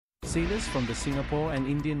Sailors from the Singapore and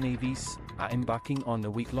Indian navies are embarking on a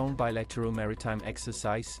week-long bilateral maritime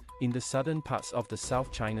exercise in the southern parts of the South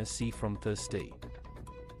China Sea from Thursday.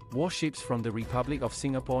 Warships from the Republic of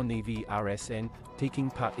Singapore Navy (RSN) taking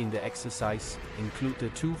part in the exercise include the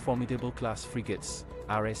two formidable class frigates,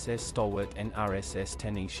 RSS Stalwart and RSS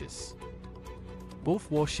Tenacious. Both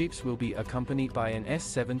warships will be accompanied by an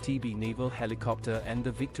S-70B naval helicopter and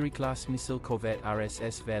the Victory-class missile corvette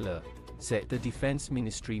RSS Valor, said the Defence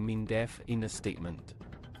Ministry (MINDEF) in a statement.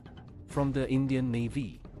 From the Indian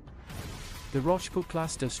Navy, the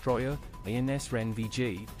Rajput-class destroyer, INS Ran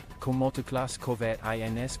Vijay, Komotor-class corvette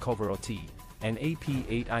INS Kavaratti, and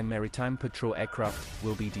AP-8I maritime patrol aircraft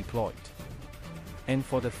will be deployed. And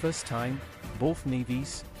for the first time, both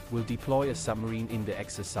navies will deploy a submarine in the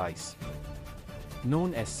exercise,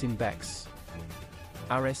 known as Simbax.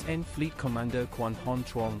 RSN Fleet Commander Kwan Hon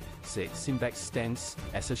Truong said Simbax stands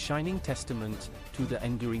as a shining testament to the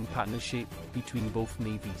enduring partnership between both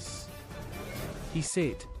navies. He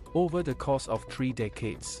said, over the course of 3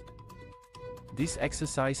 decades, this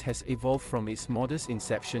exercise has evolved from its modest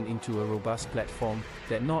inception into a robust platform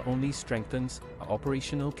that not only strengthens our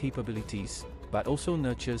operational capabilities, but also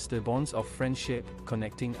nurtures the bonds of friendship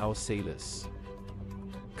connecting our sailors.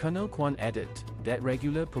 Colonel Kwan added that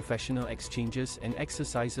regular professional exchanges and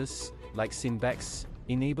exercises, like Simbax,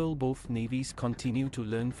 enable both navies continue to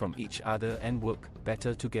learn from each other and work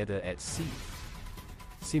better together at sea.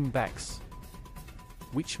 Simbax,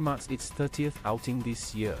 which marks its 30th outing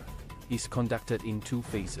this year, is conducted in 2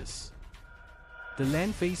 phases. The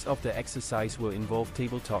land phase of the exercise will involve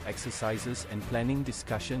tabletop exercises and planning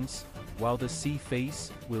discussions, while the sea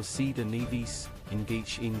phase will see the navies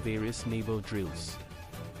engage in various naval drills,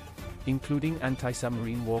 including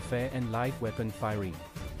anti-submarine warfare and live weapon firing.